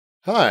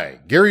Hi,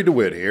 Gary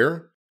DeWitt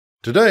here.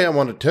 Today I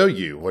want to tell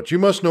you what you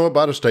must know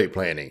about estate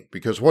planning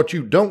because what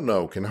you don't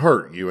know can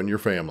hurt you and your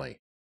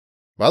family.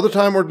 By the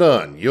time we're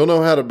done, you'll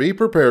know how to be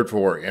prepared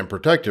for and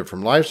protected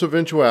from life's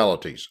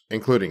eventualities,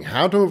 including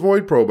how to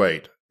avoid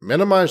probate,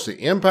 minimize the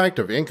impact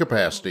of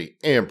incapacity,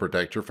 and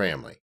protect your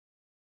family.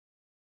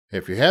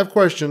 If you have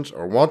questions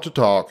or want to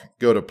talk,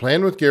 go to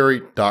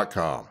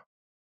planwithgary.com.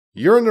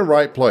 You're in the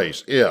right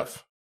place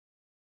if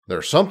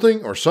there's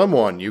something or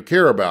someone you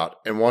care about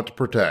and want to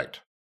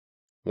protect.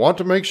 Want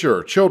to make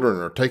sure children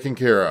are taken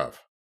care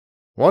of.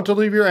 Want to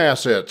leave your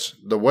assets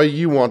the way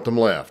you want them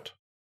left.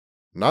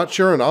 Not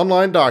sure an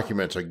online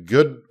document's a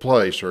good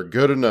place or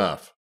good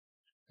enough.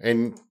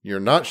 And you're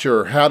not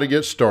sure how to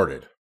get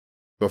started.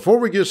 Before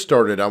we get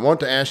started, I want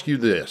to ask you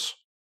this.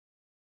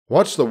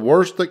 What's the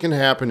worst that can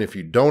happen if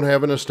you don't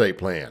have an estate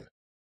plan?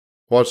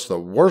 What's the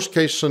worst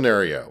case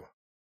scenario?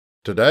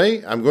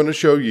 Today, I'm going to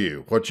show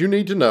you what you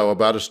need to know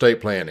about estate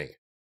planning.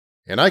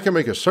 And I can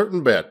make a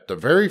certain bet that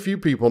very few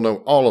people know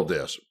all of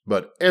this,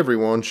 but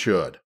everyone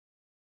should.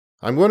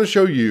 I'm going to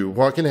show you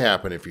what can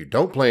happen if you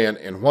don't plan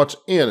and what's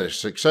in a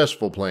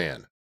successful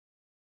plan.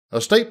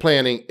 Estate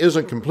planning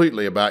isn't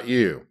completely about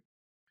you.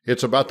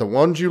 It's about the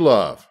ones you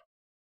love.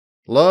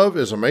 Love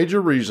is a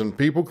major reason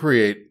people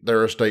create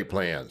their estate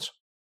plans.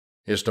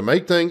 It's to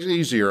make things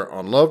easier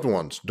on loved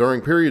ones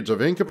during periods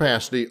of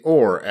incapacity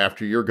or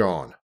after you're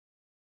gone.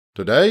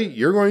 Today,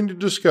 you're going to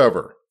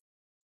discover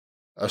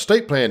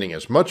estate planning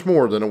is much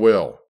more than a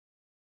will.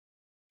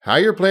 How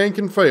your plan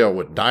can fail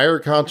with dire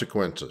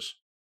consequences.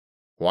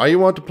 Why you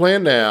want to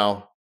plan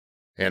now,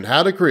 and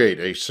how to create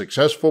a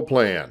successful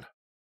plan.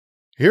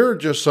 Here are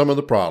just some of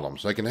the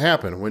problems that can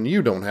happen when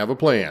you don't have a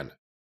plan.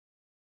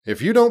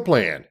 If you don't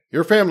plan,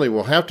 your family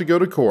will have to go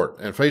to court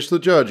and face the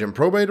judge in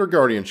probate or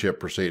guardianship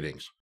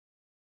proceedings.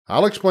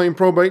 I'll explain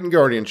probate and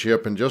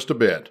guardianship in just a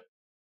bit.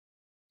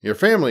 Your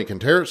family can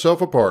tear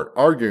itself apart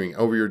arguing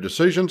over your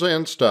decisions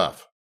and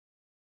stuff.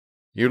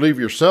 You leave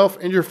yourself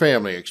and your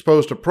family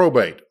exposed to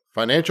probate,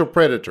 financial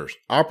predators,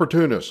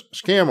 opportunists,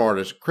 scam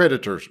artists,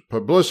 creditors,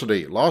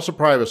 publicity, loss of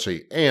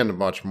privacy, and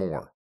much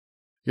more.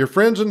 Your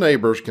friends and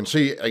neighbors can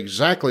see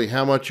exactly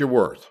how much you're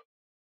worth.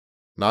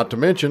 Not to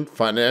mention,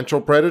 financial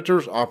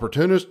predators,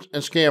 opportunists,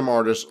 and scam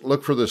artists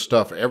look for this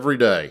stuff every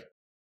day.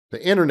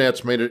 The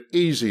internet's made it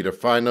easy to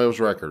find those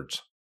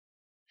records.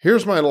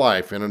 Here's my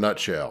life in a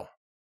nutshell.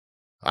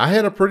 I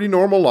had a pretty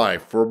normal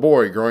life for a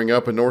boy growing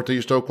up in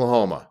northeast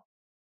Oklahoma.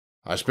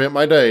 I spent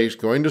my days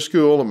going to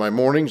school and my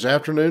mornings,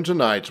 afternoons, and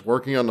nights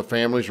working on the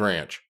family's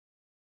ranch.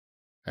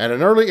 At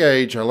an early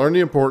age, I learned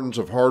the importance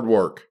of hard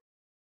work.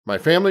 My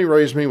family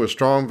raised me with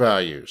strong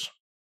values.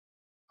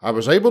 I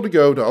was able to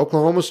go to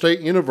Oklahoma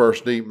State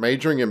University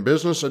majoring in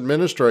business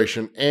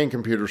administration and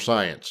computer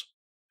science.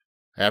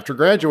 After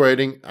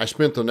graduating, I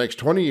spent the next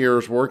 20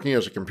 years working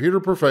as a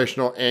computer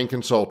professional and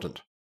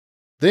consultant.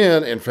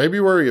 Then, in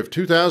February of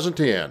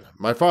 2010,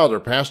 my father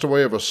passed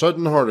away of a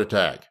sudden heart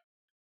attack.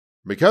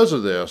 Because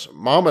of this,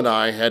 Mom and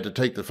I had to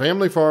take the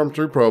family farm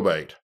through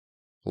probate.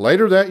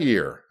 Later that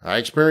year, I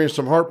experienced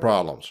some heart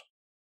problems.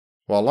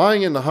 While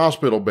lying in the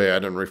hospital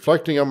bed and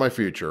reflecting on my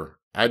future,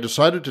 I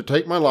decided to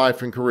take my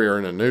life and career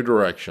in a new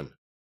direction.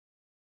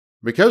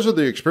 Because of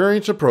the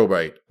experience of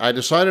probate, I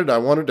decided I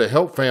wanted to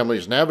help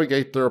families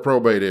navigate their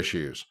probate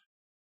issues.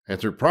 And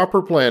through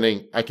proper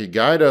planning, I could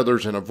guide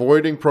others in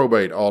avoiding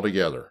probate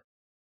altogether.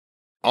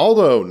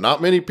 Although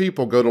not many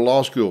people go to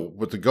law school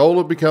with the goal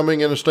of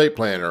becoming an estate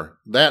planner,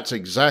 that's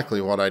exactly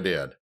what I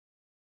did.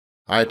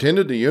 I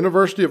attended the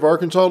University of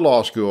Arkansas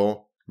Law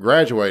School,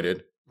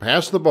 graduated,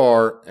 passed the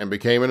bar, and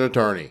became an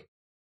attorney.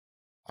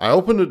 I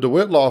opened a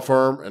DeWitt law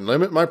firm and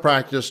limit my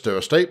practice to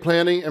estate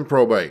planning and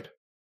probate.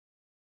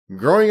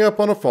 Growing up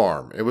on a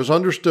farm, it was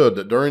understood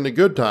that during the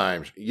good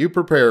times, you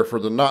prepare for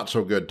the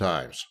not-so-good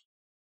times.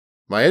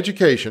 My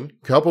education,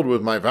 coupled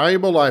with my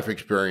valuable life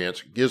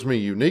experience, gives me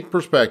unique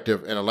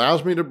perspective and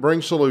allows me to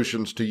bring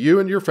solutions to you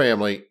and your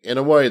family in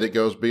a way that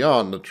goes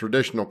beyond the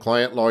traditional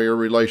client-lawyer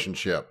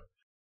relationship.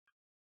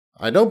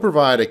 I don't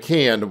provide a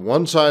canned,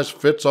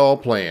 one-size-fits-all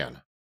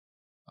plan.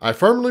 I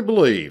firmly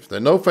believe that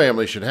no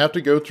family should have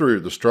to go through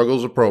the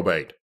struggles of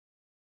probate.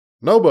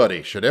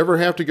 Nobody should ever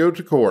have to go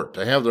to court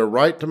to have their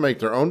right to make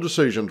their own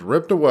decisions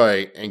ripped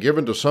away and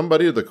given to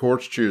somebody of the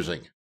court's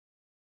choosing.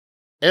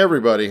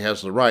 Everybody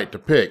has the right to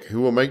pick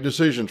who will make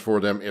decisions for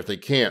them if they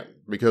can't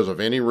because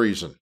of any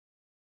reason.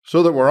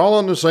 So that we're all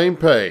on the same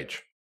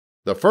page,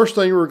 the first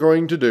thing we're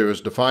going to do is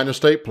define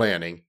estate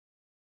planning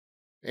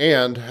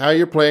and how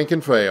your plan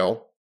can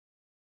fail,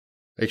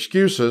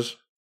 excuses,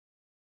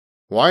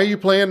 why you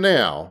plan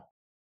now,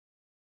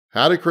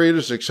 how to create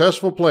a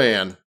successful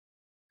plan,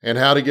 and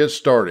how to get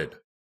started.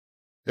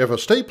 If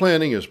estate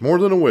planning is more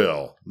than a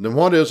will, then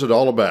what is it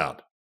all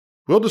about?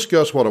 We'll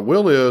discuss what a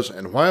will is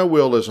and why a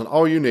will isn't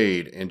all you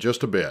need in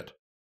just a bit.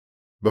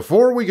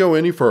 Before we go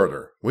any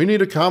further, we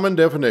need a common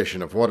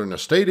definition of what an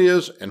estate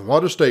is and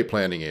what estate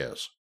planning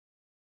is.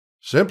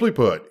 Simply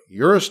put,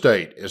 your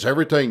estate is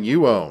everything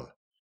you own.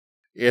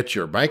 It's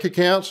your bank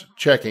accounts,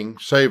 checking,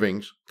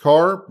 savings,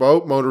 car,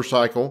 boat,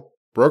 motorcycle,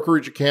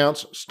 brokerage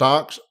accounts,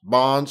 stocks,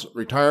 bonds,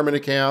 retirement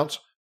accounts,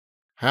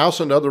 house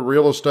and other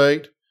real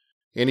estate,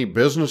 any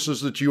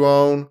businesses that you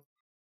own,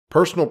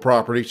 personal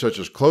property such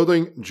as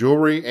clothing,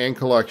 jewelry, and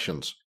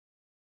collections.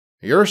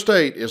 Your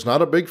estate is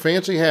not a big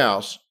fancy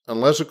house,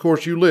 unless of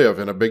course you live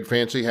in a big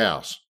fancy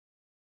house.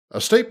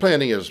 Estate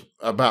planning is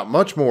about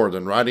much more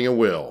than writing a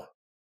will.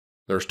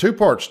 There's two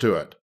parts to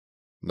it.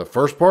 The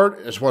first part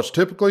is what's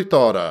typically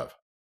thought of.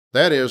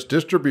 That is,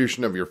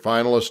 distribution of your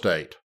final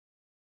estate.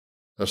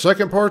 The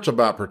second part's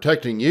about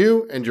protecting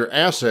you and your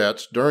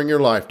assets during your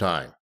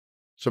lifetime.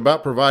 It's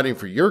about providing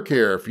for your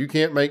care if you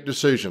can't make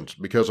decisions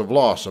because of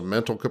loss of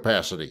mental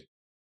capacity.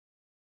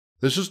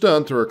 This is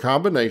done through a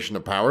combination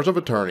of powers of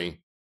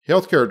attorney,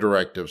 healthcare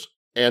directives,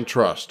 and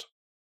trust.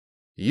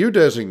 You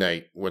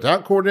designate,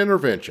 without court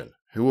intervention,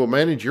 who will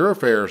manage your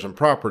affairs and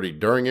property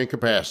during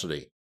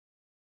incapacity.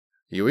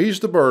 You ease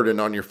the burden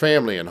on your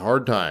family in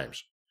hard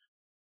times.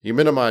 You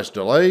minimize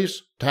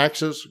delays,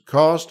 taxes,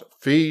 costs,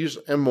 fees,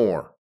 and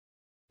more.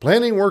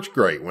 Planning works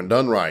great when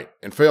done right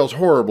and fails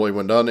horribly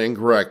when done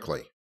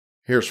incorrectly.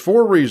 Here's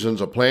 4 reasons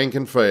a plan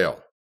can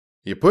fail.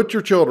 You put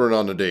your children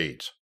on the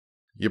deeds.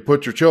 You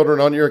put your children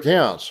on your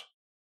accounts.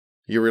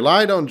 You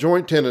relied on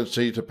joint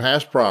tenancy to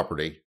pass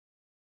property,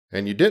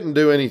 and you didn't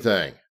do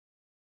anything.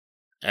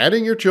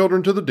 Adding your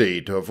children to the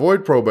deed to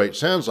avoid probate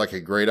sounds like a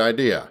great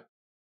idea,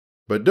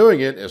 but doing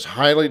it is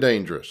highly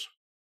dangerous.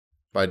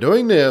 By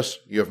doing this,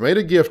 you have made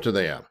a gift to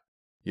them.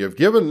 You have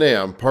given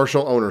them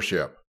partial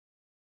ownership.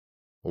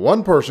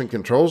 One person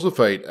controls the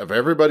fate of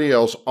everybody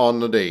else on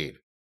the deed.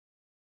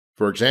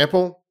 For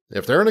example,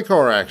 if they're in a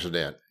car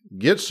accident,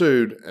 get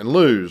sued, and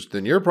lose,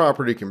 then your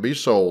property can be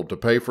sold to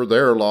pay for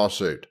their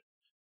lawsuit.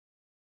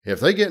 If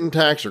they get in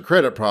tax or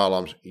credit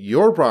problems,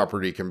 your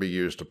property can be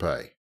used to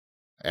pay.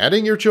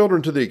 Adding your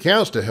children to the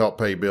accounts to help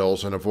pay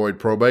bills and avoid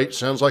probate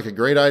sounds like a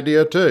great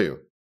idea too.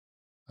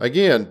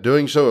 Again,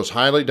 doing so is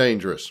highly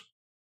dangerous.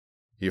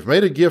 You've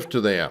made a gift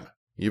to them.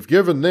 You've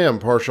given them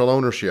partial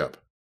ownership.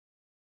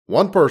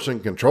 One person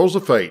controls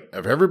the fate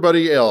of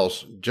everybody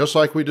else, just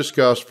like we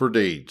discussed for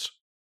deeds.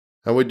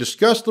 And we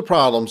discussed the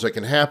problems that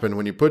can happen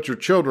when you put your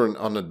children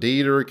on a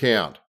deed or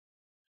account.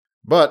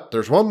 But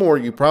there's one more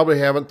you probably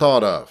haven't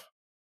thought of.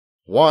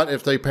 What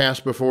if they pass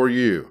before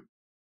you?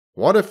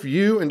 What if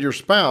you and your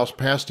spouse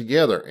pass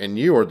together and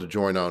you are the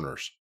joint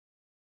owners?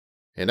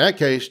 In that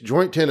case,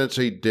 joint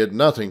tenancy did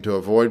nothing to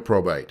avoid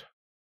probate.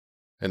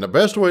 And the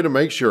best way to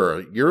make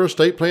sure your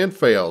estate plan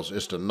fails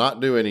is to not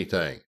do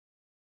anything.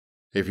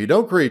 If you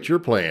don't create your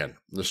plan,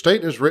 the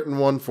state has written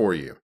one for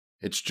you.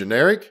 It's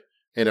generic,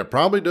 and it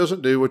probably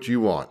doesn't do what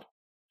you want.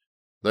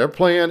 Their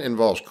plan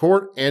involves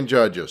court and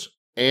judges,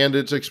 and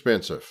it's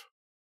expensive.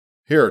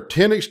 Here are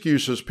 10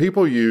 excuses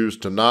people use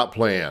to not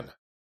plan.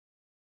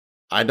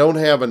 I don't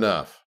have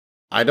enough.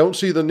 I don't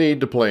see the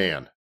need to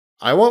plan.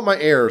 I want my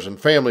heirs and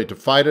family to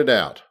fight it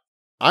out.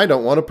 I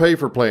don't want to pay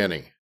for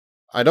planning.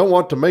 I don't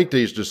want to make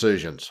these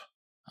decisions.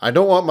 I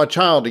don't want my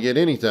child to get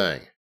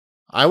anything.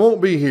 I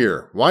won't be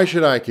here. Why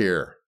should I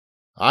care?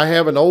 I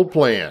have an old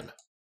plan.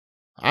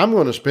 I'm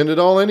going to spend it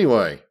all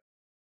anyway.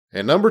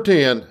 And number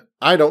 10,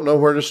 I don't know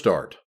where to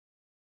start.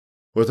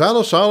 Without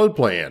a solid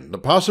plan, the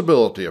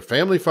possibility of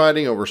family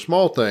fighting over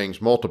small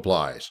things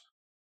multiplies.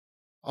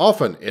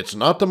 Often, it's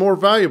not the more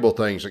valuable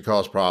things that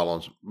cause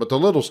problems, but the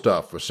little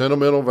stuff with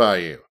sentimental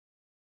value.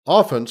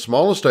 Often,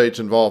 small estates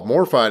involve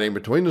more fighting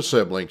between the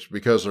siblings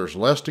because there's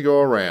less to go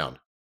around.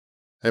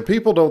 And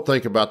people don't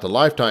think about the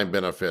lifetime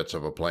benefits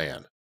of a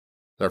plan.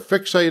 They're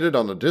fixated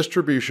on the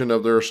distribution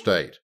of their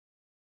estate.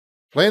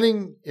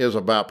 Planning is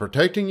about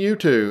protecting you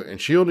too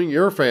and shielding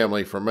your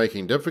family from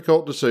making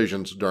difficult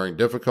decisions during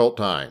difficult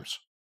times.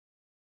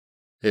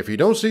 If you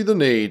don't see the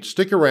need,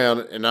 stick around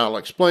and I'll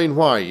explain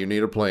why you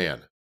need a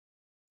plan.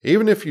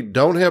 Even if you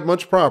don't have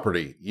much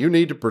property, you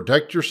need to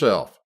protect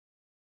yourself.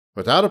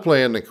 Without a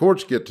plan, the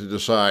courts get to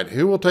decide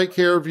who will take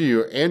care of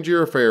you and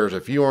your affairs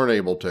if you aren't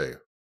able to.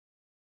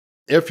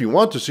 If you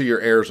want to see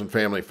your heirs and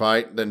family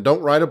fight, then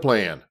don't write a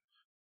plan.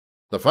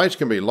 The fights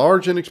can be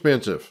large and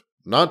expensive,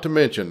 not to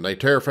mention they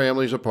tear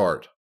families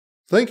apart.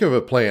 Think of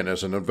a plan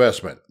as an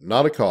investment,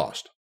 not a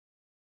cost.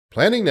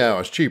 Planning now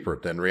is cheaper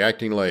than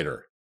reacting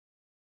later.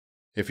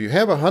 If you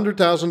have a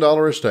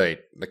 $100,000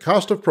 estate, the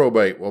cost of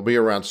probate will be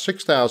around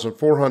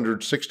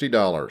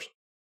 $6,460,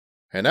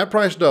 and that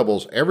price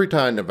doubles every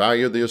time the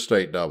value of the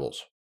estate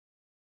doubles.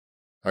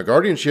 A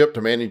guardianship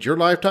to manage your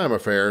lifetime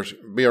affairs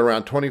will be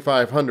around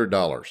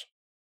 $2,500.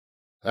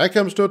 That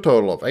comes to a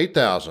total of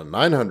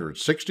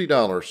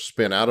 $8,960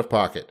 spent out of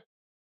pocket.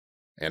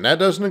 And that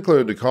doesn't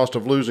include the cost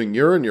of losing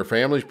your and your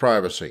family's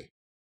privacy.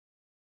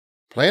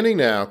 Planning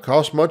now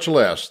costs much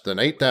less than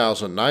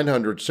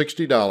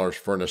 $8,960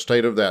 for an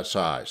estate of that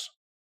size.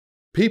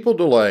 People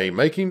delay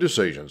making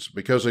decisions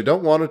because they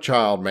don't want a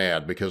child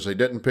mad because they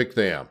didn't pick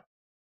them.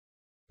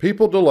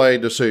 People delay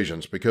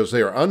decisions because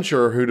they are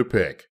unsure who to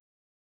pick.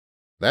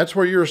 That's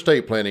where your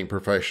estate planning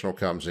professional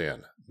comes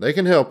in. They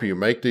can help you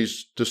make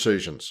these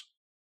decisions.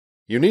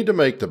 You need to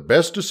make the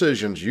best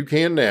decisions you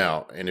can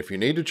now, and if you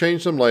need to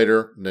change them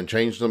later, then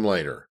change them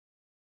later.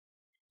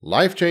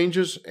 Life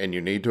changes and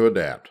you need to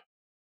adapt.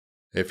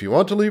 If you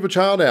want to leave a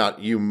child out,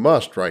 you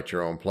must write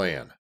your own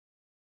plan.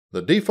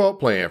 The default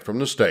plan from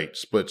the state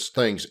splits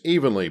things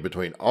evenly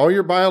between all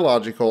your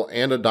biological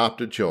and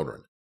adopted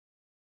children.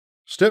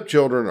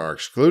 Stepchildren are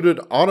excluded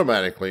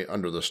automatically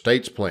under the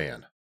state's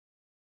plan.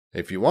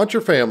 If you want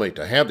your family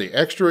to have the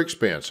extra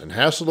expense and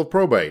hassle of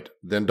probate,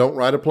 then don't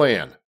write a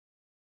plan.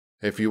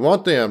 If you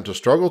want them to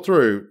struggle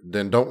through,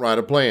 then don't write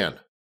a plan.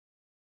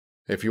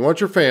 If you want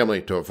your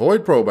family to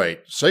avoid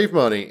probate, save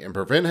money, and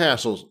prevent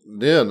hassles,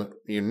 then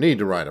you need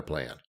to write a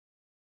plan.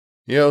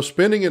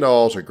 Spending it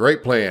all is a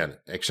great plan,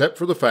 except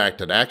for the fact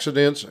that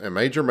accidents and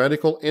major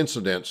medical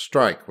incidents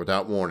strike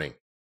without warning.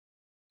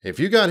 If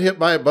you got hit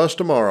by a bus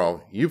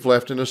tomorrow, you've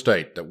left an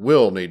estate that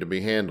will need to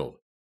be handled.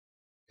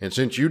 And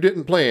since you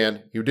didn't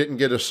plan, you didn't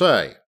get a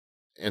say.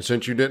 And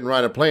since you didn't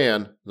write a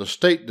plan, the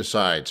state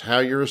decides how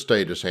your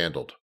estate is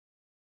handled.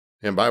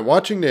 And by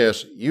watching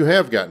this, you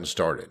have gotten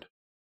started.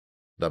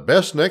 The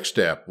best next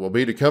step will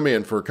be to come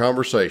in for a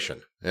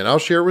conversation, and I'll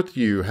share with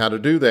you how to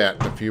do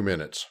that in a few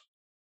minutes.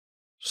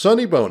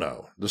 Sonny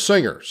Bono, the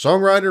singer,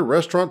 songwriter,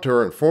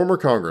 restaurateur, and former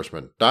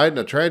congressman, died in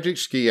a tragic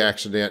ski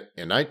accident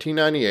in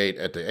 1998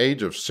 at the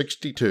age of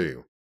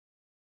 62.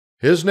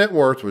 His net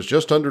worth was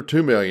just under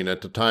 $2 million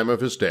at the time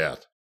of his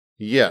death,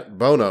 yet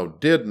Bono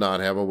did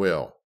not have a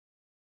will.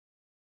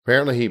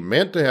 Apparently he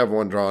meant to have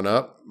one drawn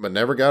up, but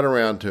never got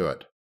around to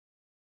it.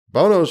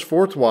 Bono's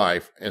fourth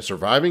wife and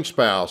surviving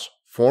spouse,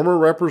 former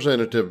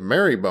Representative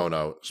Mary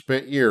Bono,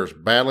 spent years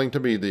battling to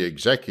be the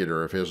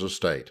executor of his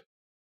estate.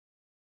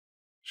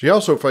 She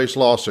also faced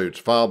lawsuits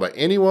filed by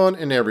anyone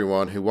and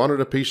everyone who wanted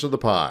a piece of the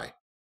pie.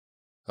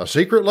 A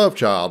secret love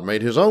child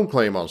made his own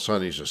claim on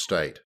Sonny's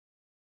estate.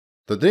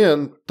 The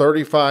then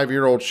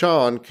 35-year-old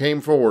Sean came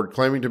forward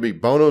claiming to be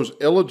Bono's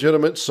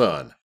illegitimate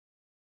son.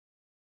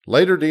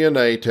 Later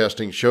DNA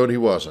testing showed he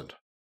wasn't.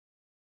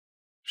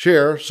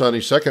 Cher,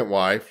 Sonny's second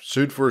wife,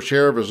 sued for a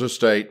share of his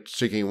estate,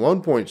 seeking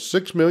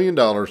 $1.6 million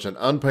in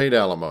unpaid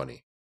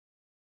alimony.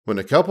 When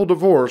the couple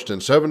divorced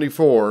in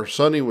 '74,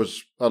 Sonny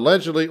was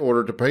allegedly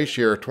ordered to pay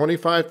Cher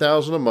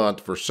 $25,000 a month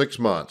for 6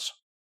 months.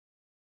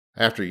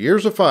 After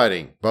years of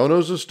fighting,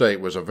 Bono's estate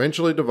was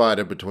eventually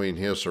divided between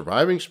his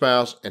surviving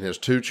spouse and his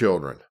 2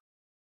 children.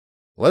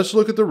 Let's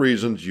look at the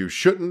reasons you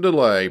shouldn't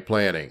delay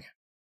planning.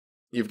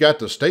 You've got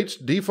the state's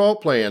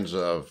default plans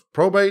of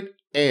probate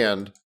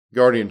and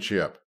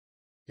guardianship,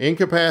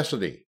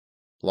 incapacity,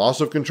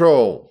 loss of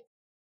control,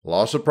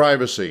 loss of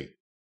privacy,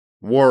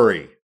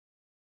 worry,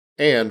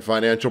 and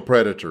financial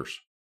predators.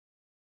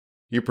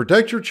 You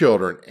protect your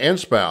children and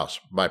spouse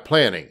by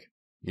planning.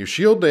 You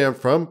shield them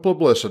from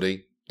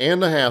publicity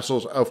and the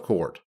hassles of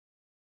court.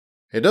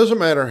 It doesn't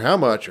matter how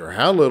much or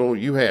how little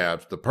you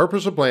have, the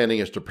purpose of planning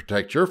is to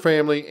protect your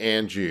family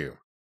and you.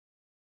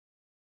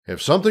 If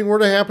something were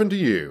to happen to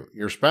you,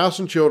 your spouse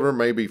and children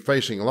may be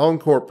facing long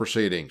court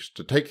proceedings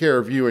to take care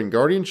of you in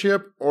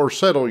guardianship or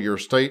settle your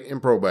estate in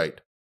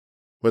probate.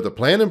 With a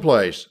plan in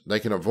place, they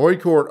can avoid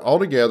court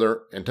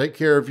altogether and take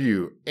care of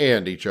you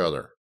and each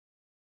other.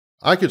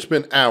 I could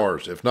spend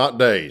hours, if not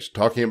days,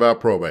 talking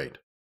about probate.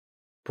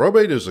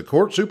 Probate is the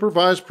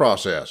court-supervised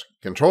process,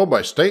 controlled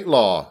by state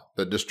law,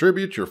 that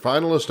distributes your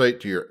final estate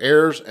to your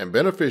heirs and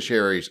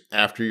beneficiaries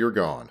after you're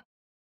gone.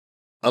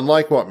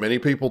 Unlike what many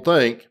people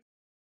think,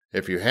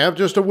 if you have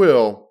just a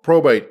will,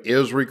 probate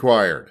is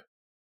required.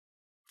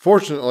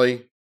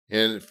 Fortunately,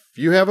 if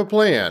you have a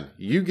plan,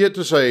 you get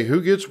to say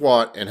who gets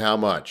what and how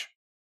much.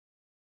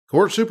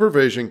 Court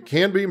supervision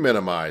can be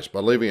minimized by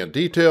leaving a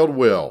detailed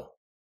will.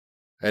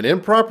 An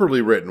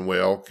improperly written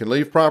will can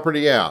leave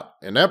property out,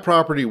 and that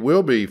property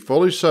will be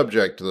fully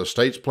subject to the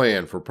state's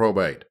plan for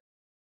probate.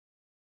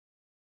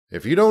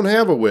 If you don't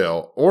have a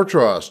will or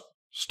trust,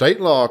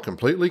 state law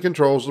completely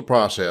controls the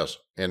process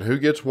and who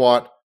gets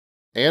what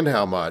and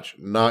how much,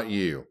 not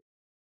you.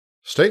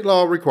 State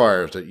law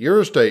requires that your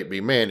estate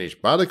be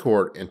managed by the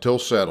court until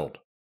settled.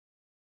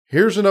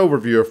 Here's an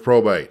overview of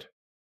probate.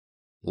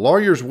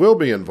 Lawyers will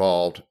be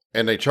involved,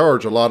 and they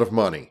charge a lot of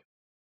money.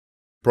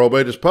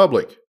 Probate is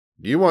public.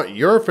 Do you want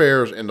your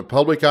affairs in the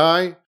public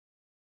eye?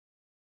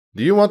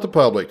 Do you want the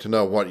public to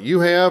know what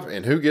you have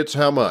and who gets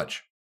how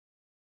much?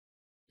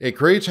 It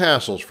creates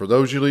hassles for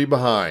those you leave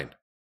behind.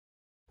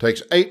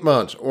 Takes 8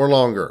 months or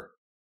longer.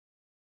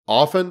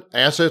 Often,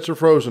 assets are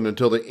frozen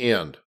until the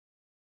end.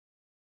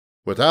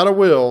 Without a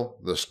will,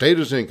 the state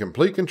is in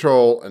complete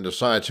control and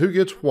decides who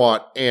gets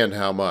what and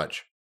how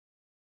much.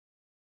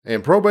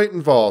 And probate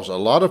involves a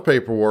lot of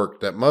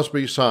paperwork that must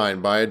be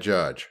signed by a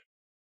judge.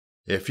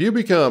 If you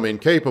become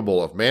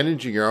incapable of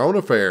managing your own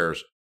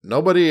affairs,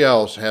 nobody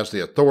else has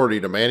the authority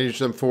to manage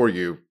them for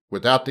you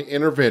without the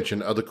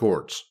intervention of the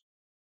courts.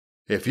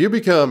 If you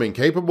become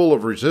incapable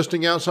of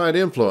resisting outside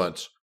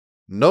influence,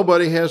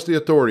 nobody has the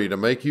authority to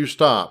make you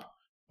stop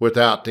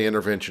without the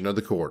intervention of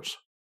the courts.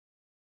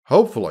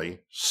 Hopefully,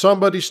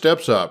 somebody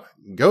steps up,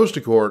 goes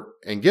to court,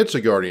 and gets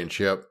a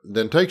guardianship,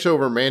 then takes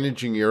over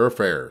managing your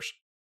affairs.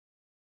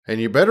 And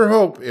you better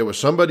hope it was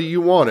somebody you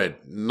wanted,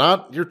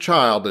 not your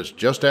child that's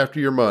just after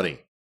your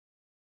money.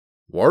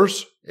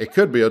 Worse, it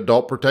could be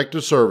Adult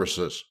Protective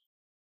Services.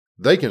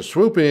 They can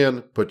swoop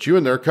in, put you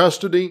in their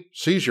custody,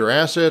 seize your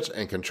assets,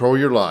 and control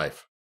your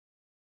life.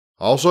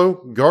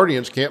 Also,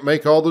 guardians can't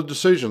make all the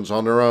decisions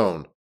on their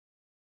own.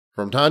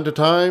 From time to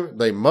time,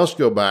 they must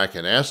go back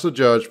and ask the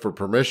judge for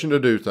permission to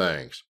do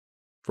things.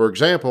 For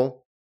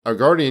example, a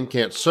guardian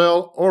can't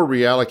sell or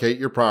reallocate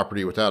your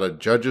property without a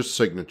judge's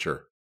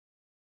signature.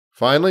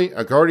 Finally,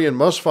 a guardian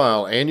must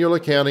file annual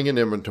accounting and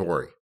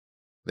inventory.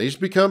 These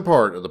become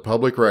part of the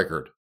public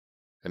record.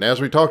 And as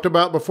we talked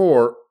about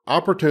before,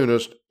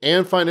 opportunists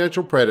and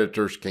financial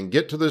predators can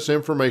get to this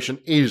information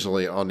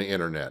easily on the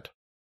internet.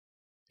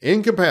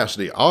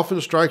 Incapacity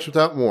often strikes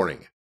without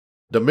warning.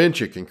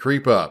 Dementia can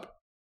creep up.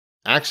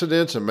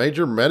 Accidents and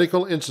major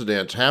medical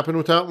incidents happen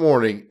without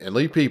warning and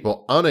leave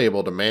people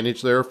unable to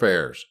manage their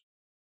affairs.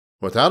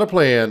 Without a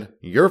plan,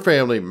 your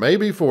family may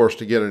be forced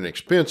to get an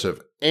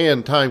expensive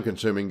and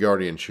time-consuming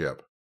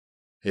guardianship.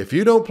 If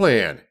you don't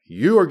plan,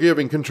 you are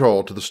giving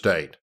control to the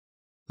state.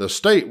 The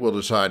state will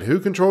decide who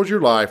controls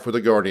your life with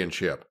a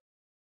guardianship.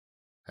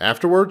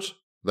 Afterwards,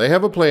 they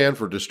have a plan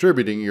for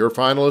distributing your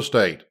final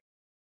estate.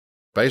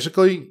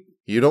 Basically,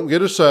 you don't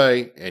get a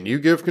say, and you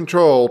give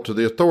control to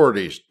the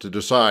authorities to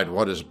decide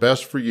what is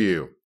best for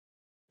you.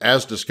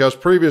 As discussed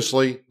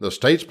previously, the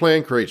state's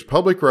plan creates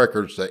public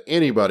records that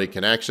anybody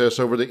can access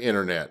over the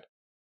internet.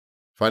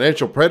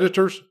 Financial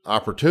predators,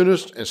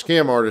 opportunists, and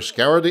scam artists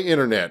scour the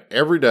internet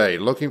every day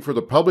looking for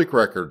the public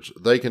records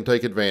they can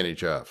take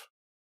advantage of.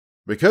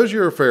 Because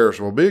your affairs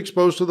will be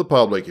exposed to the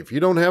public if you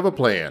don't have a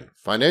plan,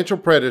 financial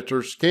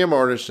predators, scam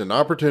artists, and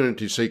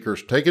opportunity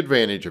seekers take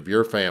advantage of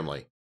your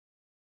family.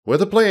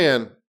 With a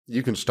plan,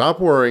 you can stop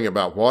worrying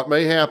about what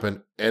may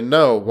happen and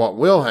know what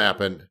will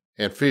happen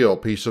and feel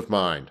peace of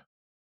mind.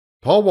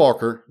 Paul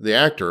Walker, the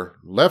actor,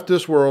 left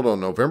this world on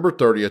November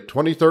 30th,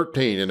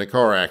 2013 in a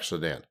car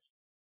accident.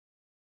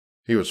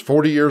 He was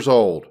 40 years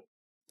old,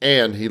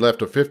 and he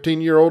left a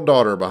 15-year-old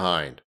daughter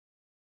behind.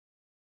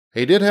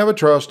 He did have a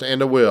trust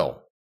and a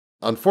will.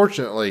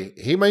 Unfortunately,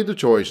 he made the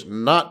choice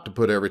not to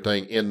put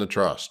everything in the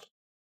trust.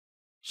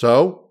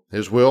 So,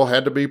 his will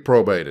had to be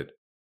probated.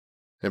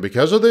 And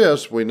because of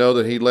this, we know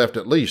that he left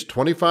at least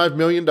 $25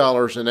 million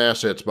in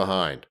assets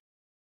behind.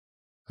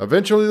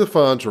 Eventually, the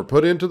funds were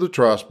put into the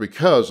trust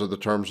because of the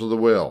terms of the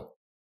will.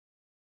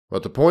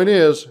 But the point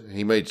is,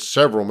 he made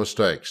several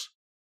mistakes.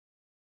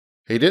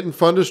 He didn't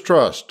fund his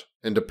trust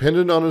and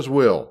depended on his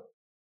will.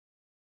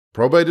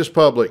 Probate is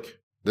public.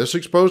 This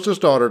exposed his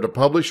daughter to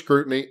public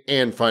scrutiny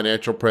and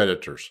financial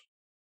predators.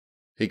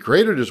 He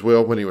created his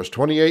will when he was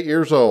 28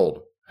 years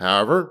old.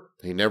 However,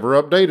 he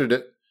never updated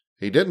it.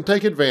 He didn't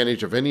take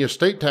advantage of any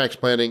estate tax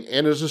planning,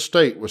 and his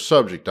estate was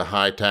subject to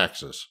high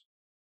taxes.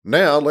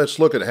 Now let's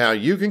look at how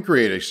you can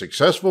create a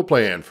successful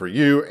plan for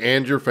you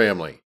and your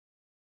family.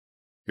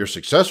 Your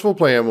successful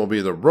plan will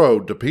be the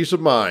road to peace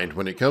of mind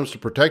when it comes to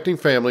protecting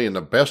family in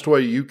the best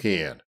way you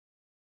can.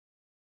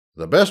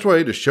 The best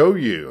way to show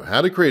you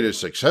how to create a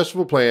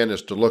successful plan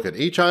is to look at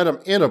each item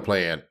in a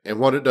plan and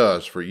what it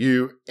does for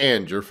you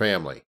and your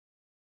family.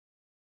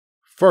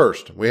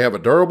 First, we have a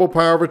durable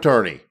power of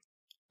attorney.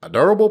 A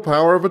durable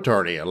power of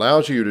attorney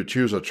allows you to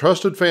choose a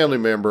trusted family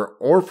member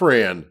or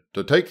friend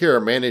to take care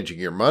of managing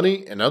your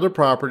money and other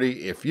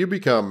property if you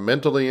become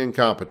mentally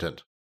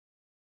incompetent.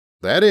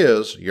 That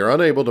is, you're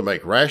unable to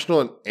make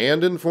rational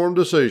and informed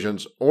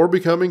decisions or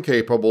become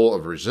incapable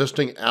of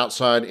resisting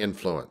outside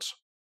influence.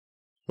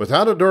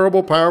 Without a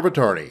durable power of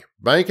attorney,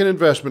 bank and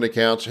investment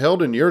accounts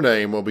held in your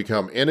name will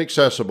become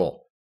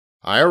inaccessible.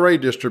 IRA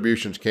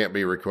distributions can't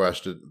be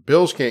requested,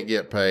 bills can't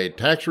get paid,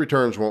 tax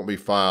returns won't be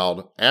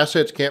filed,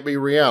 assets can't be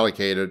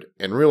reallocated,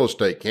 and real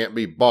estate can't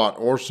be bought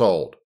or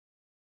sold.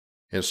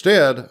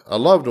 Instead, a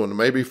loved one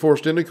may be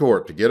forced into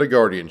court to get a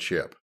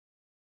guardianship.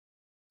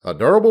 A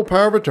durable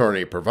power of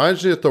attorney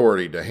provides the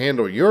authority to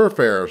handle your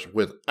affairs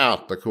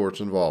without the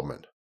court's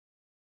involvement.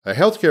 A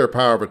healthcare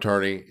power of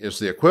attorney is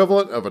the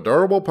equivalent of a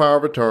durable power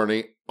of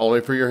attorney only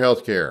for your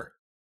healthcare.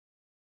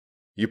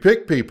 You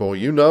pick people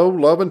you know,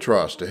 love, and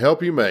trust to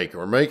help you make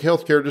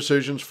healthcare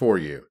decisions for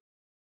you.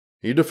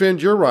 You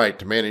defend your right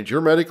to manage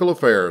your medical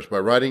affairs by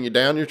writing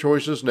down your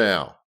choices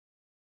now.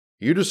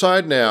 You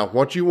decide now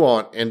what you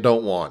want and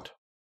don't want.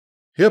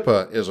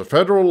 HIPAA is a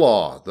federal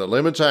law that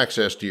limits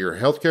access to your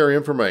healthcare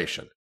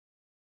information.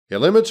 It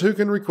limits who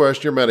can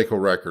request your medical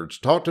records,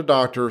 talk to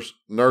doctors,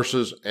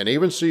 nurses, and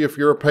even see if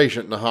you're a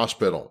patient in the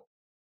hospital.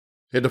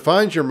 It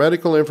defines your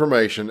medical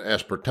information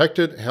as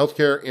protected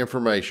healthcare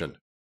information.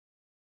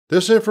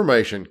 This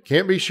information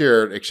can't be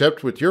shared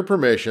except with your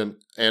permission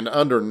and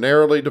under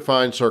narrowly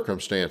defined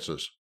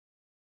circumstances.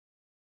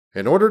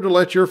 In order to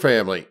let your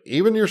family,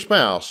 even your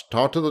spouse,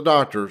 talk to the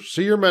doctor,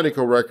 see your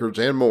medical records,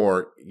 and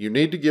more, you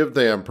need to give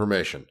them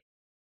permission.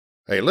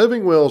 A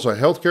living will is a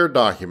healthcare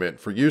document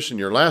for use in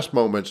your last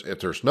moments if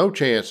there's no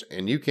chance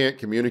and you can't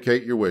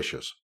communicate your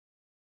wishes.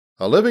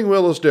 A living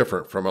will is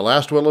different from a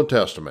last will and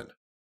testament.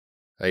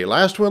 A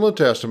last will and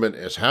testament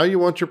is how you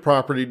want your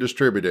property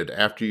distributed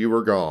after you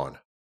are gone.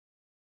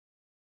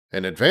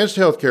 An advanced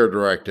healthcare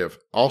directive,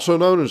 also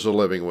known as a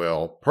living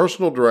will,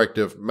 personal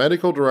directive,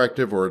 medical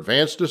directive, or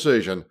advanced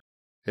decision,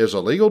 is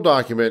a legal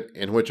document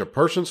in which a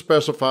person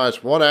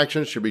specifies what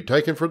actions should be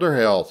taken for their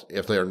health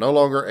if they are no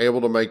longer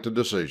able to make the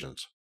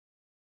decisions.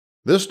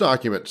 This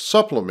document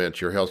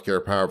supplements your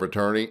healthcare power of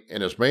attorney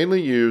and is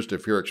mainly used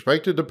if you're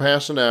expected to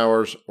pass in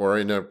hours or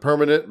in a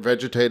permanent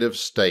vegetative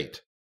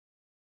state.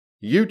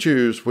 You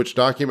choose which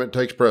document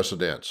takes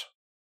precedence.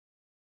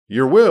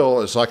 Your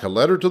will is like a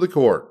letter to the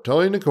court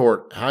telling the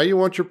court how you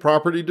want your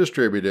property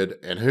distributed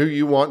and who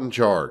you want in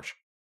charge.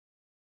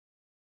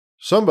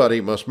 Somebody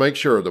must make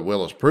sure the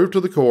will is proved to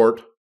the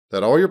court,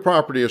 that all your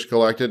property is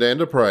collected and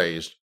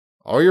appraised,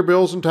 all your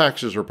bills and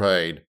taxes are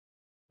paid,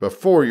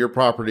 before your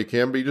property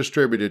can be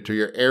distributed to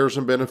your heirs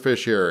and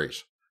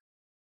beneficiaries.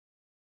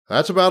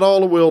 That's about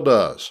all a will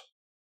does.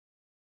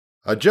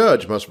 A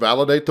judge must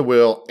validate the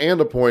will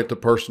and appoint the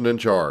person in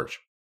charge.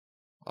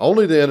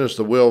 Only then is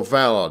the will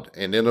valid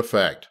and in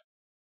effect.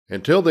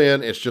 Until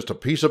then, it's just a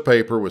piece of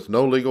paper with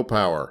no legal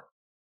power.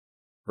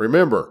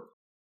 Remember,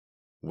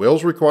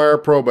 wills require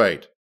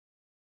probate.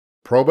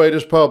 Probate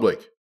is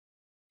public.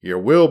 Your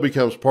will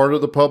becomes part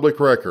of the public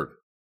record.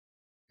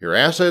 Your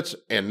assets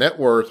and net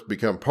worth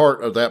become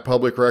part of that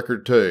public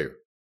record too.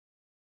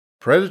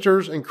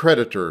 Predators and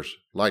creditors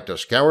like to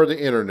scour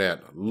the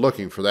internet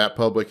looking for that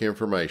public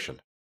information.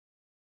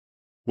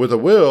 With a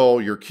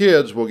will, your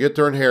kids will get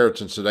their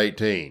inheritance at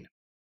 18.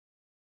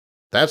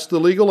 That's the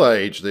legal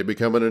age they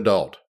become an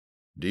adult.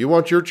 Do you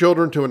want your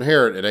children to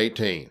inherit at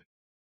 18?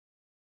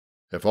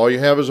 If all you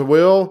have is a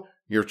will,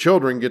 your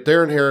children get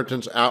their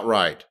inheritance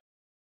outright.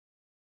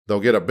 They'll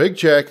get a big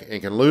check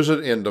and can lose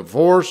it in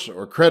divorce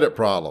or credit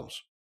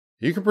problems.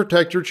 You can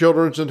protect your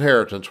children's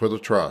inheritance with a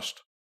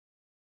trust.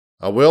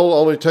 A will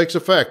only takes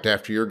effect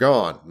after you're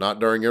gone, not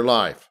during your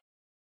life.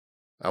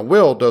 A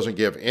will doesn't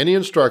give any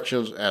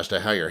instructions as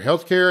to how your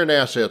health care and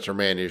assets are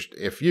managed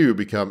if you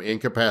become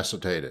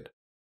incapacitated.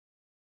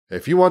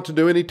 If you want to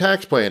do any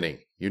tax planning,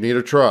 you need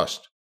a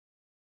trust.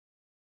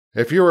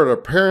 If you are a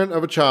parent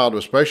of a child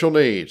with special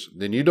needs,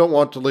 then you don't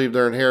want to leave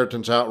their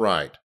inheritance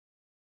outright.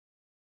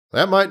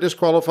 That might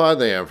disqualify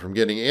them from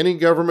getting any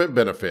government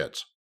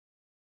benefits.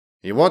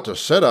 You want to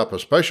set up a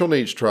special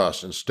needs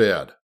trust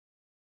instead.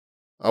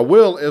 A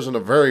will isn't a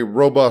very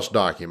robust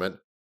document.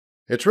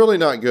 It's really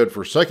not good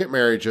for second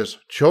marriages,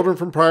 children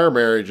from prior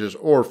marriages,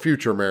 or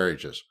future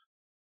marriages.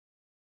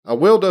 A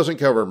will doesn't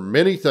cover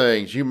many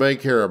things you may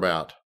care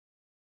about.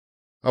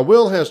 A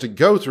will has to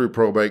go through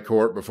probate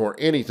court before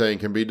anything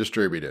can be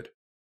distributed.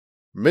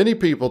 Many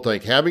people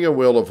think having a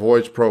will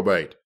avoids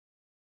probate.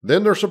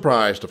 Then they're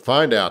surprised to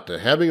find out that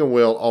having a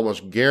will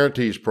almost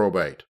guarantees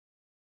probate.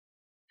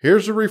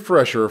 Here's a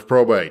refresher of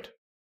probate.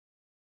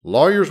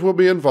 Lawyers will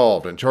be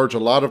involved and charge a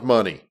lot of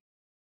money.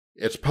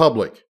 It's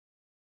public.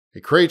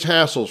 It creates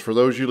hassles for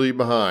those you leave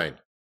behind.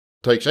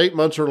 It takes 8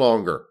 months or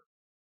longer.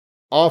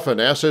 Often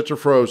assets are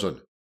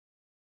frozen.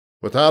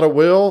 Without a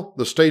will,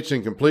 the state's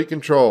in complete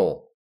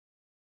control.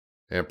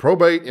 And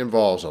probate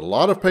involves a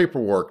lot of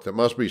paperwork that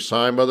must be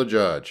signed by the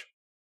judge.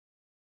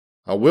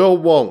 A will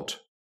won't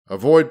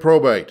avoid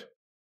probate,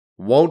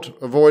 won't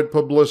avoid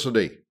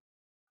publicity,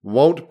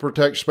 won't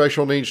protect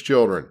special needs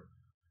children,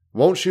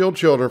 won't shield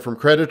children from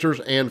creditors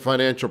and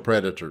financial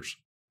predators,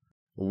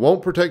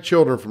 won't protect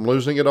children from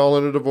losing it all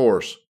in a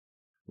divorce,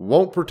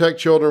 won't protect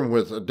children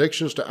with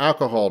addictions to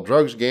alcohol,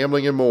 drugs,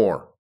 gambling, and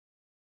more.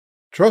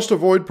 Trust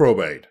avoid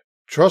probate,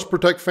 trust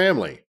protect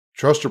family,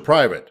 trust are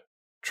private,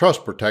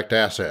 trust protect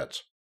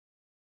assets.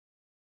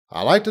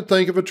 I like to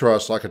think of a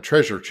trust like a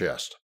treasure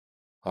chest.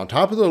 On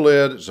top of the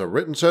lid is a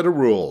written set of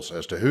rules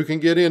as to who can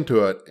get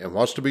into it and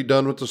what's to be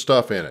done with the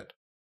stuff in it.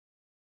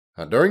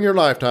 Now, during your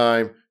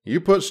lifetime, you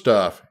put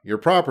stuff, your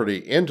property,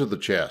 into the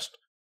chest.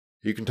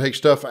 You can take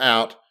stuff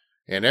out,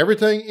 and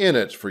everything in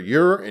it's for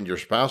your and your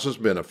spouse's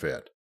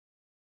benefit.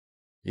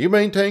 You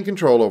maintain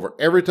control over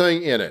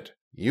everything in it.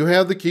 You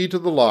have the key to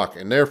the lock,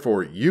 and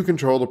therefore you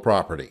control the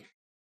property.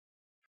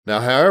 Now,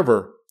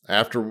 however,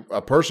 after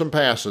a person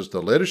passes,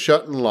 the lid is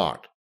shut and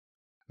locked.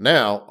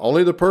 Now,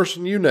 only the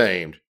person you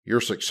named,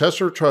 your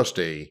successor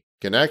trustee,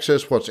 can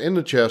access what's in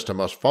the chest and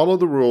must follow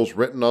the rules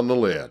written on the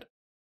lid.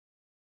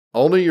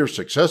 Only your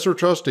successor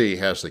trustee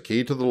has the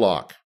key to the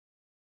lock.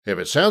 If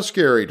it sounds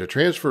scary to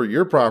transfer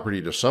your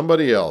property to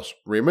somebody else,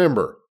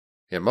 remember,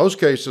 in most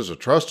cases a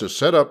trust is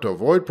set up to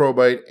avoid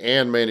probate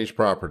and manage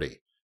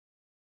property.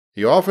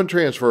 You often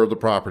transfer the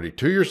property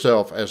to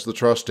yourself as the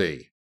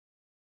trustee.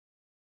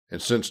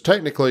 And since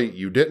technically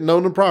you didn't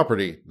own the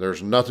property,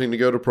 there's nothing to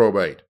go to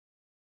probate.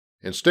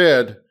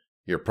 Instead,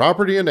 your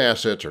property and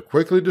assets are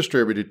quickly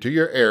distributed to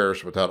your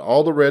heirs without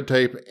all the red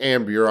tape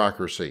and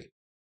bureaucracy.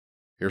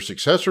 Your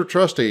successor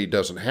trustee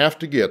doesn't have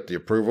to get the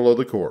approval of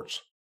the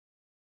courts.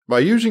 By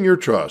using your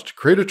trust to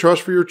create a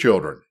trust for your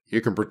children,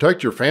 you can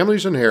protect your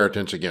family's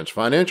inheritance against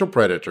financial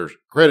predators,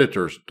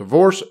 creditors,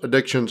 divorce,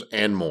 addictions,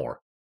 and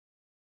more.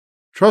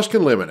 Trust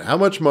can limit how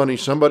much money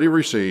somebody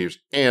receives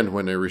and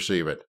when they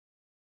receive it.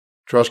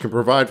 Trust can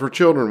provide for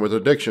children with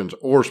addictions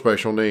or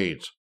special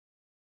needs.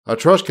 A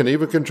trust can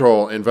even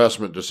control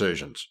investment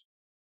decisions.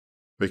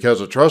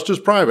 Because a trust is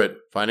private,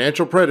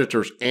 financial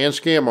predators and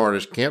scam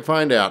artists can't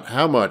find out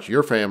how much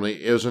your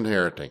family is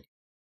inheriting.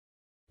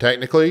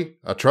 Technically,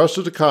 a trust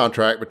is a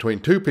contract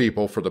between two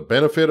people for the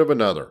benefit of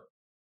another.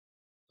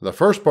 The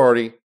first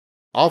party,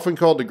 often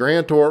called the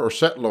grantor or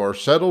settlor,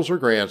 settles or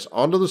grants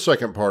onto the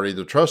second party,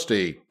 the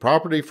trustee,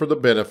 property for the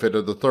benefit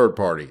of the third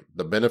party,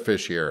 the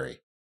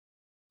beneficiary.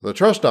 The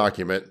trust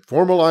document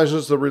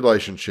formalizes the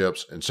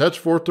relationships and sets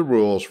forth the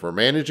rules for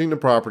managing the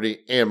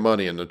property and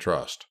money in the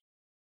trust.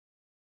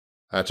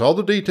 That's all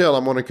the detail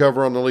I'm going to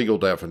cover on the legal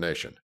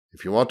definition.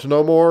 If you want to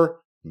know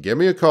more, give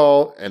me a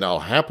call and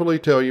I'll happily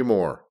tell you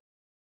more.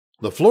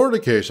 The Florida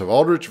case of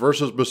Aldrich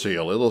versus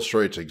Basile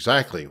illustrates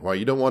exactly why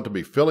you don't want to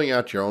be filling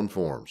out your own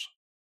forms.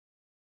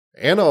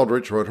 Ann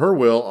Aldrich wrote her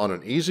will on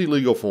an easy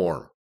legal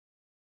form.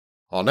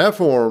 On that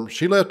form,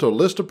 she left a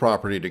list of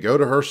property to go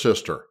to her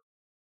sister.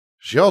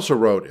 She also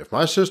wrote, "If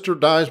my sister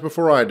dies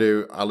before I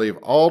do, I leave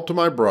all to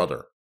my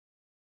brother."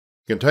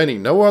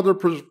 Containing no other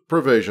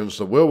provisions,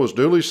 the will was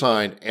duly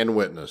signed and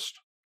witnessed.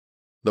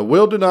 The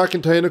will did not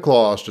contain a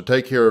clause to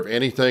take care of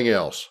anything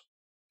else.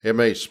 It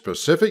made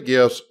specific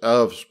gifts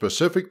of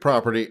specific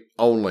property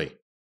only.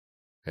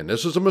 And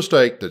this is a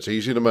mistake that's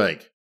easy to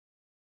make.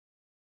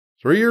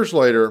 3 years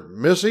later,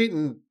 Miss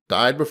Eaton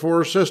died before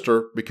her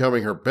sister,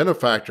 becoming her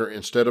benefactor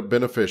instead of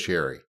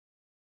beneficiary.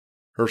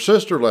 Her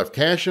sister left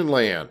cash and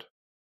land.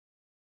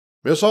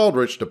 Miss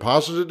Aldrich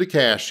deposited the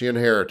cash she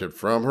inherited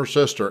from her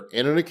sister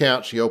in an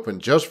account she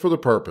opened just for the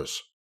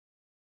purpose.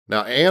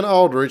 Now, Ann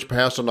Aldrich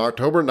passed on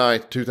October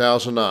 9,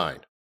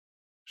 2009.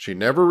 She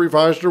never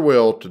revised her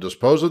will to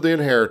dispose of the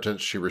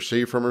inheritance she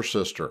received from her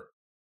sister.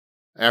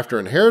 After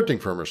inheriting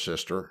from her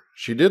sister,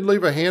 she did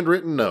leave a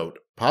handwritten note,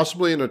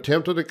 possibly an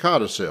attempt at a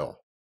codicil.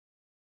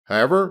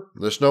 However,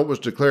 this note was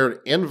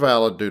declared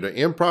invalid due to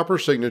improper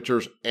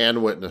signatures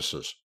and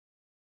witnesses.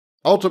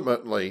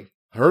 Ultimately,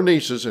 her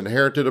nieces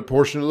inherited a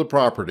portion of the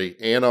property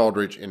Ann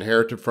Aldrich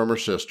inherited from her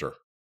sister.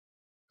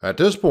 At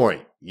this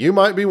point, you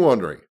might be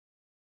wondering,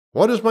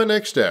 what is my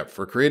next step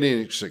for creating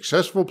a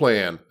successful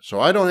plan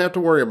so I don't have to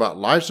worry about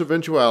life's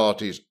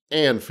eventualities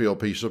and feel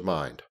peace of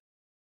mind?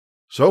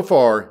 So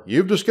far,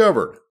 you've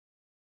discovered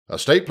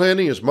estate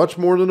planning is much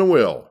more than a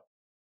will.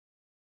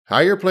 How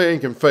your plan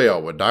can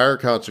fail with dire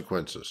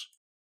consequences.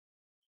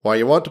 Why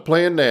you want to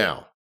plan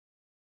now.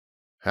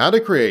 How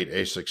to create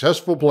a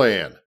successful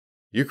plan.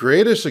 You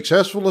create a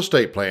successful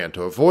estate plan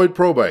to avoid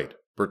probate,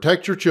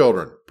 protect your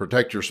children,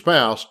 protect your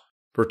spouse,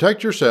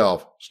 protect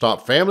yourself,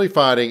 stop family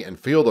fighting, and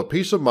feel the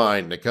peace of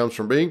mind that comes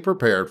from being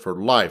prepared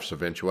for life's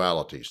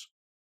eventualities.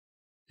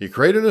 You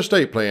create an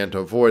estate plan to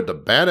avoid the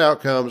bad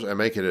outcomes and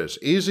make it as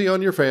easy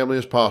on your family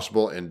as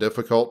possible in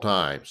difficult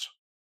times.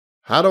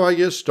 How do I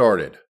get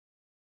started?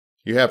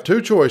 You have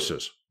two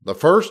choices. The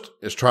first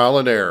is trial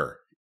and error.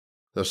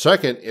 The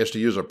second is to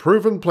use a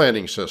proven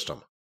planning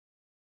system.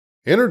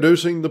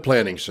 Introducing the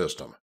planning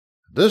system.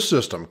 This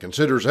system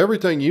considers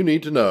everything you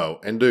need to know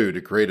and do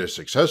to create a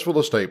successful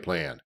estate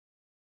plan.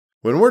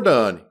 When we're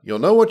done, you'll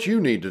know what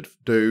you need to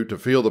do to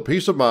feel the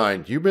peace of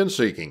mind you've been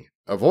seeking,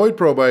 avoid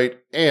probate,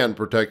 and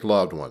protect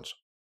loved ones.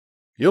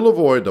 You'll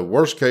avoid the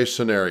worst-case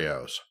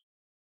scenarios.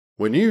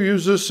 When you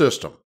use this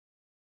system,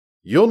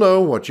 you'll know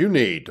what you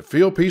need to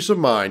feel peace of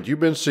mind you've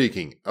been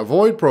seeking,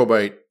 avoid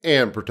probate,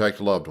 and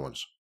protect loved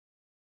ones.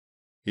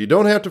 You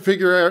don't have to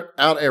figure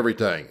out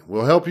everything.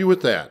 We'll help you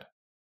with that.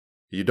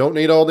 You don't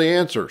need all the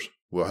answers.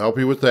 We'll help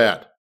you with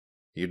that.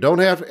 You don't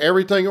have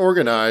everything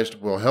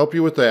organized. We'll help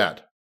you with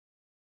that.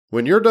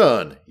 When you're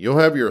done, you'll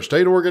have your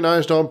estate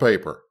organized on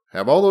paper,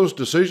 have all those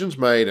decisions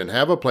made, and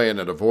have a plan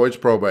that avoids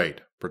probate,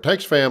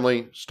 protects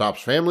family,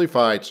 stops family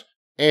fights,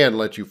 and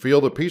lets you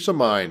feel the peace of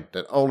mind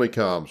that only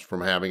comes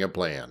from having a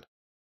plan.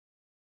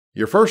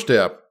 Your first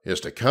step is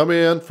to come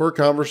in for a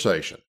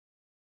conversation.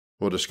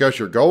 We'll discuss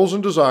your goals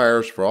and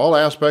desires for all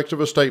aspects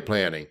of estate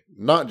planning,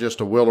 not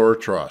just a will or a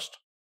trust.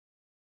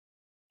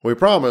 We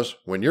promise,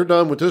 when you're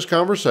done with this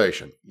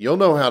conversation, you'll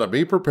know how to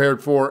be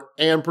prepared for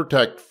and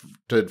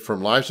protected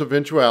from life's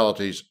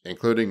eventualities,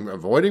 including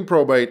avoiding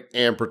probate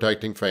and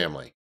protecting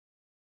family.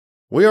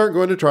 We aren't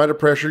going to try to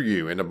pressure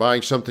you into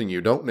buying something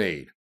you don't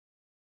need.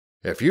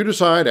 If you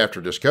decide after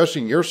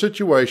discussing your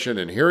situation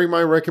and hearing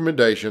my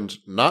recommendations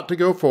not to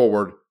go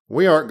forward,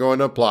 we aren't going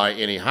to apply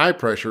any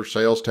high-pressure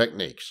sales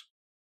techniques.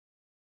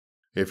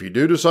 If you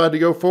do decide to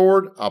go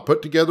forward, I'll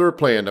put together a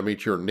plan to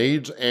meet your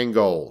needs and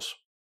goals.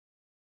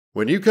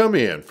 When you come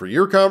in for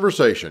your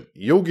conversation,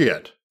 you'll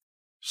get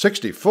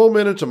 60 full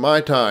minutes of my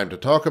time to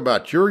talk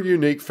about your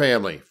unique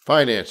family,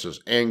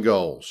 finances, and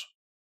goals.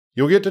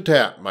 You'll get to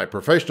tap my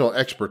professional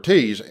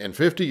expertise and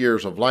 50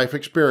 years of life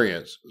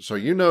experience so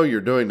you know you're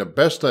doing the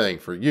best thing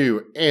for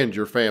you and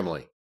your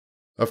family.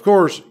 Of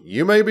course,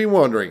 you may be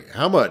wondering,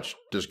 how much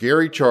does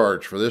Gary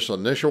charge for this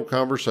initial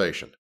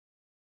conversation?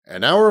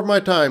 An hour of my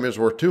time is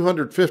worth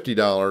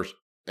 $250,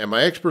 and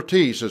my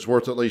expertise is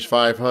worth at least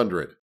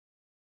 $500.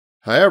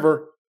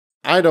 However,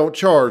 I don't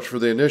charge for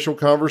the initial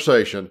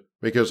conversation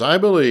because I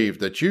believe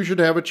that you should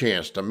have a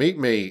chance to meet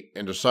me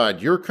and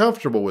decide you're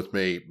comfortable with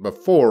me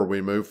before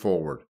we move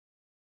forward.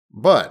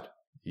 But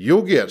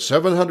you'll get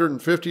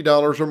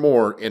 $750 or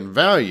more in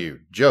value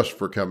just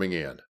for coming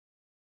in.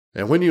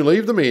 And when you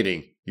leave the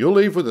meeting, you'll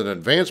leave with an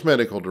advanced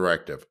medical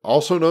directive,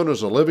 also known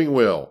as a living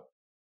will.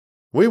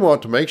 We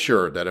want to make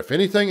sure that if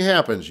anything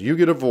happens, you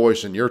get a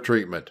voice in your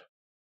treatment.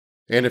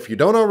 And if you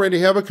don't already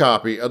have a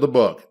copy of the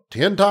book,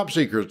 10 Top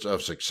Secrets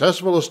of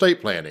Successful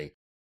Estate Planning,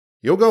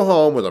 you'll go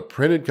home with a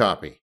printed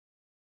copy.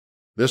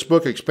 This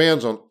book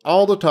expands on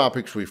all the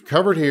topics we've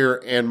covered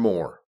here and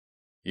more.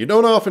 You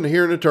don't often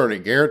hear an attorney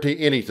guarantee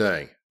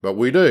anything, but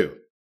we do.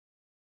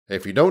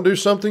 If you don't do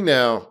something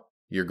now,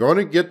 you're going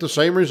to get the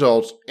same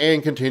results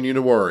and continue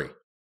to worry.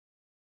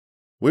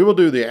 We will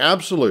do the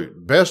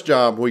absolute best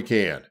job we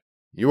can.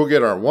 You will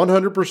get our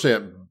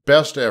 100%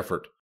 best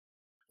effort.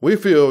 We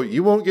feel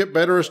you won't get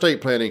better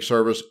estate planning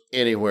service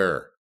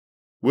anywhere.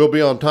 We'll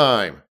be on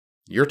time.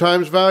 Your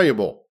time's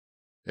valuable.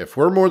 If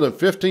we're more than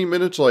 15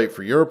 minutes late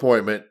for your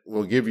appointment,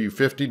 we'll give you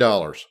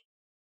 $50.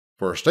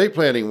 For estate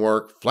planning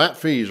work, flat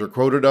fees are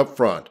quoted up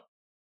front.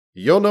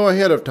 You'll know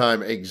ahead of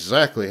time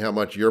exactly how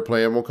much your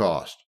plan will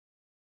cost.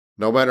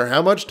 No matter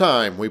how much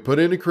time we put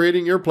into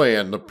creating your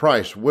plan, the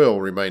price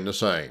will remain the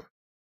same.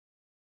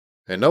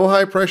 And no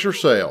high-pressure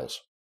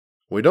sales.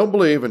 We don't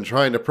believe in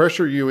trying to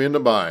pressure you into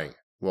buying.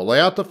 We'll lay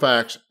out the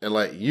facts and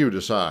let you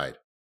decide.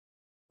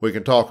 We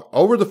can talk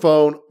over the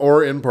phone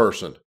or in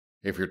person.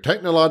 If you're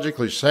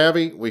technologically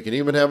savvy, we can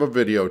even have a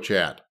video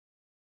chat.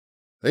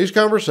 These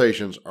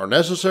conversations are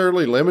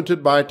necessarily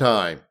limited by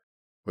time.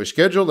 We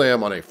schedule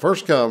them on a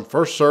first-come,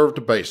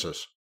 first-served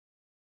basis.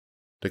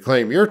 To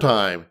claim your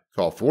time,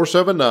 call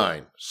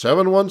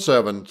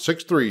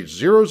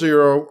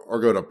 479-717-6300 or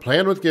go to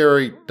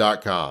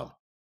planwithgary.com.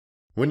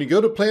 When you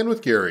go to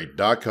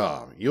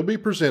planwithgary.com, you'll be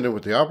presented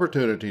with the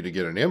opportunity to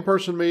get an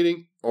in-person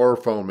meeting or a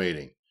phone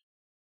meeting.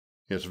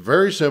 It's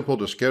very simple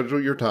to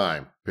schedule your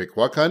time. Pick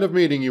what kind of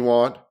meeting you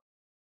want.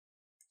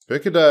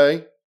 Pick a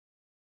day.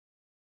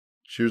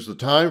 Choose the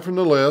time from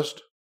the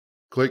list.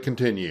 Click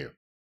Continue.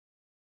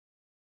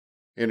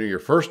 Enter your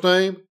first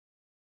name.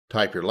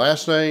 Type your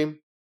last name.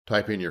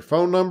 Type in your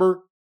phone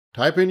number.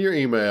 Type in your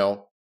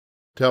email.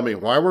 Tell me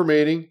why we're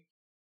meeting.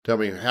 Tell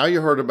me how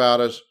you heard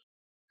about us.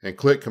 And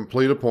click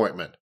Complete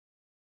Appointment.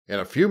 In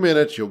a few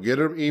minutes, you'll get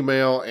an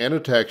email and a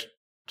text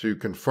to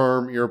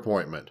confirm your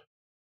appointment.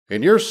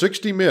 In your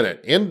 60-minute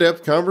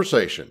in-depth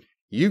conversation,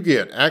 you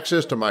get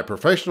access to my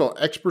professional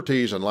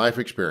expertise and life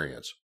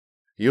experience.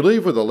 You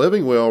leave with a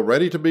living will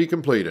ready to be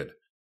completed.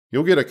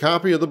 You'll get a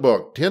copy of the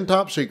book, 10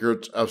 Top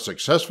Secrets of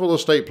Successful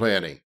Estate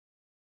Planning.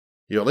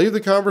 You'll leave the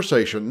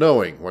conversation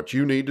knowing what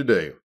you need to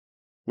do.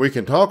 We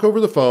can talk over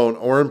the phone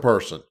or in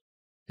person.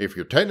 If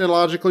you're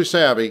technologically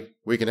savvy,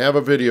 we can have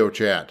a video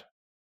chat.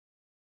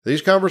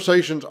 These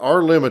conversations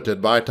are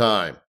limited by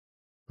time.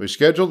 We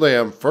schedule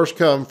them first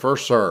come,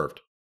 first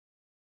served.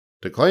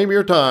 To claim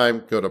your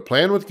time, go to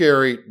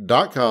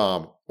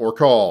planwithgary.com or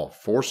call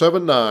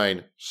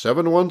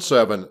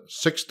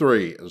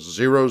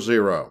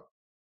 479-717-6300.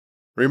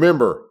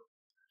 Remember,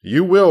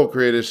 you will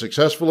create a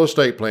successful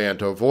estate plan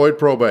to avoid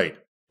probate,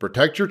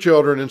 protect your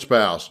children and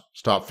spouse,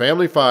 stop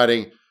family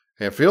fighting,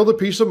 and feel the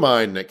peace of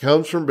mind that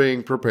comes from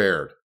being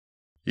prepared.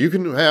 We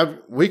can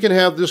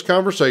have this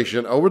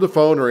conversation over the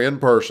phone or in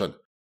person.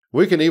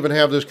 We can even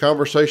have this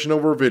conversation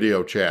over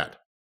video chat.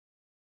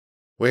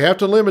 We have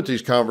to limit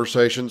these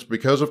conversations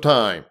because of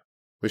time.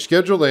 We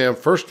schedule them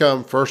first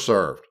come, first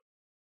served.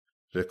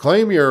 To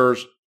claim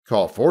yours,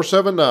 call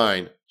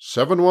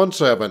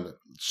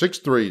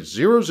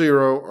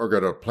 479-717-6300 or go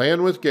to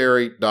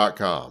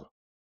planwithgary.com.